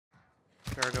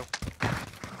Here I go.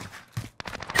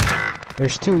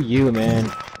 There's 2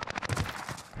 man.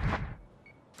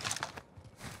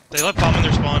 They left bomb in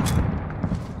their spawn.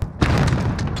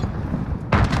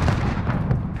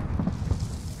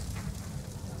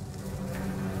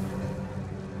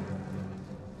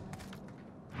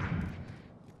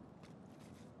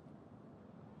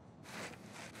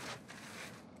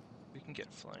 We can get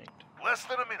flanked. Less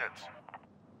than a minute.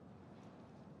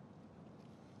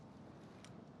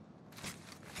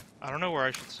 I don't know where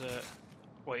I should sit.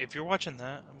 Wait, if you're watching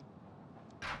that,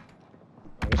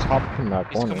 Just hop from that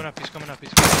he's corner. coming up. He's coming up.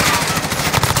 He's coming up.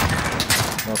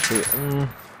 No, see,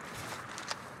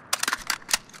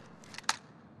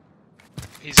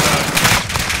 He's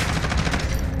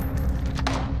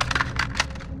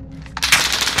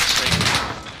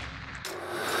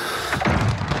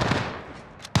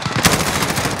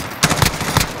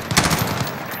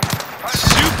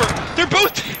super. They're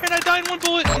both there, and I died in one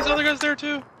bullet. These other guys there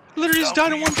too. Literally just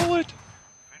died in one bullet.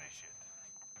 Finish it.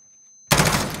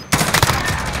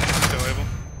 Go, Abel.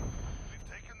 We've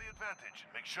taken the advantage.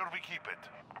 Make sure we keep it.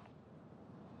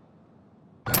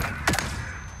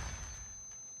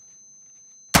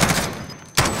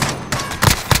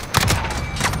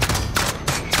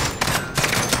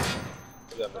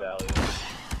 Medallion.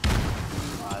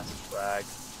 Nice frag.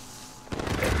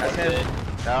 That's it.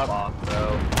 No. Fuck, bro.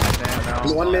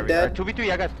 No. One mid dead.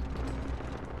 2v3, I got.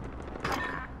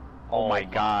 Oh my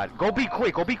god. Go be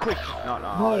quick, go be quick. No,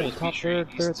 no. No, top third.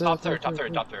 Top third. Fuck.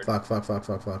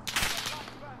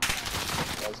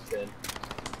 That was good.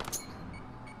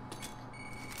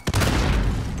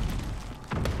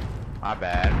 My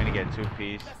bad. I'm gonna get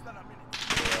 2-piece.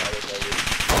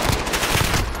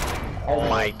 Oh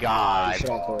my god.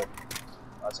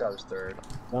 That's guy was third.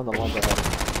 Down the ones ahead.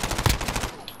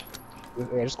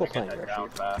 Yeah, just go plant Get here. down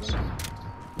fast.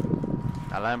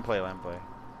 Now let him play, let him play.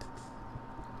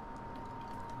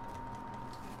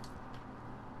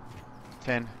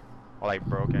 10. Or like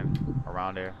broken.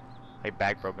 Around there. Like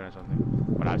back broken or something.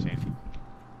 What I've seen.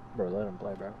 Bro, let him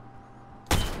play, bro.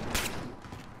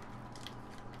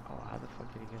 Oh, how the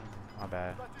fuck did he get in there? My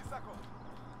bad.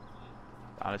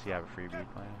 Honestly, I have a freebie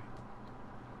playing.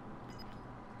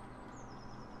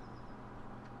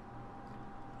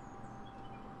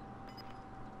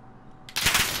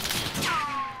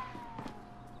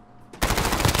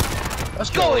 Let's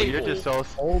go! You're just so.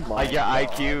 Oh my like your god.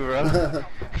 IQ, bro.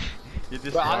 You're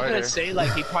just Bro, I was smarter. gonna say,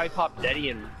 like, he probably popped Netty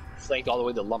and flanked all the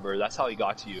way to Lumber. That's how he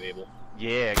got to you, Abel.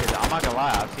 Yeah, cause I'm not gonna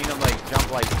lie, I've seen him like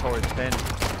jump like towards 10. I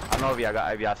don't know if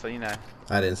y'all seen that.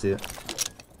 I didn't see it.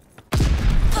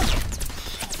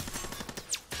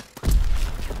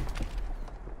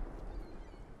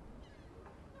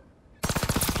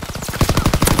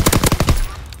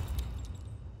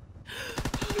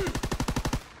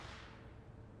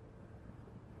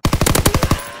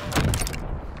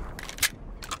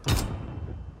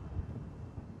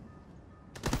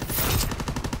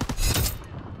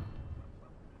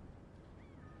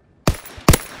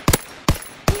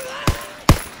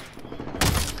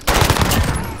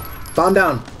 Bomb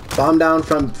down. Bomb down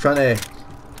from front A.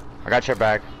 I got your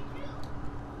back.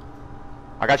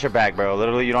 I got your back, bro.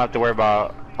 Literally, you don't have to worry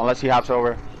about unless he hops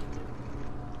over.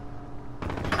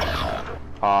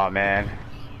 Oh man.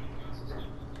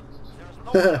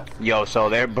 Yo, so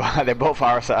they're both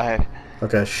our side.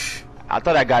 Okay, shh. I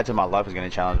thought that guy to my left was gonna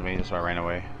challenge me, so I ran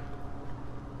away.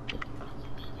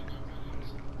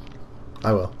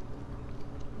 I will.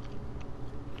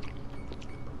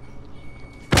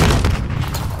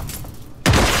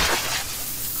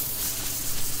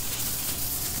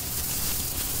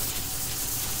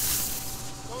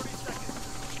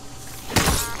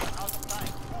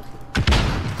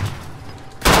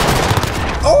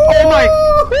 Oh my!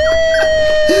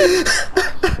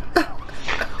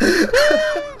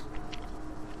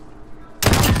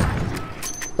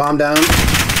 Bomb down.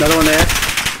 Another one there.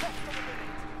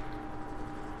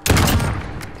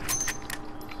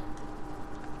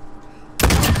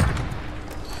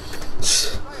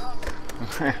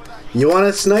 You want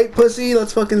to snipe, pussy?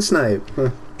 Let's fucking snipe.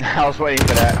 I was waiting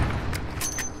for that.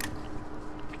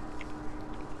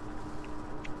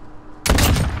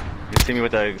 You see me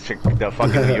with the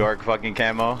fucking New York fucking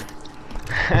camo?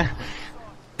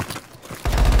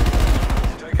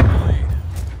 Taking the lead.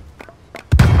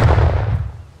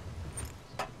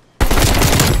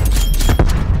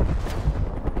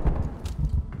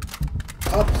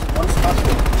 Up, one's up.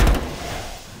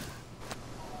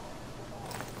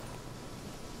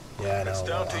 Yeah, I know. It's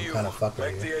down to I'm you. kind of fucking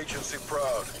Make with you. the agency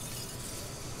proud.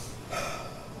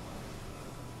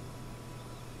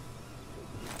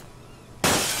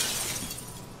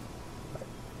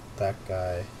 That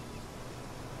guy.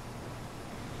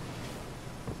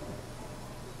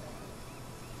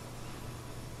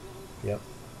 Yep.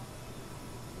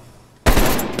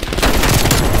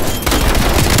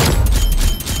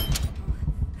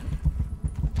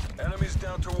 Enemies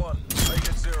down to 1. Make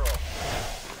it 0.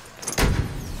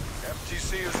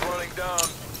 FTC is running down.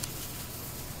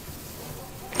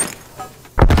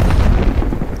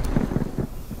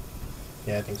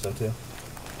 Yeah, I think so too.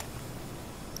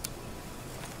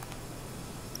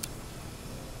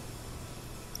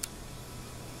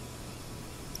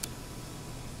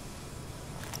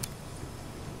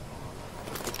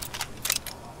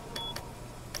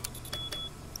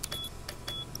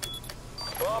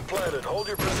 Bomb planted. Hold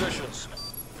your positions.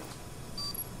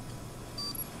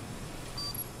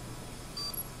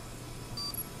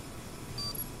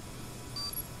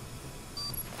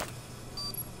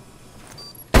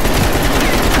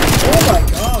 Oh my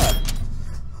god!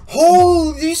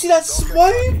 Oh, do you see that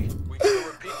swipe? We need to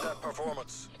repeat that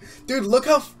performance. Dude, look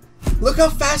how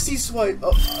fast he swiped.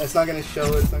 Oh, it's not gonna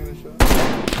show. It's not gonna show.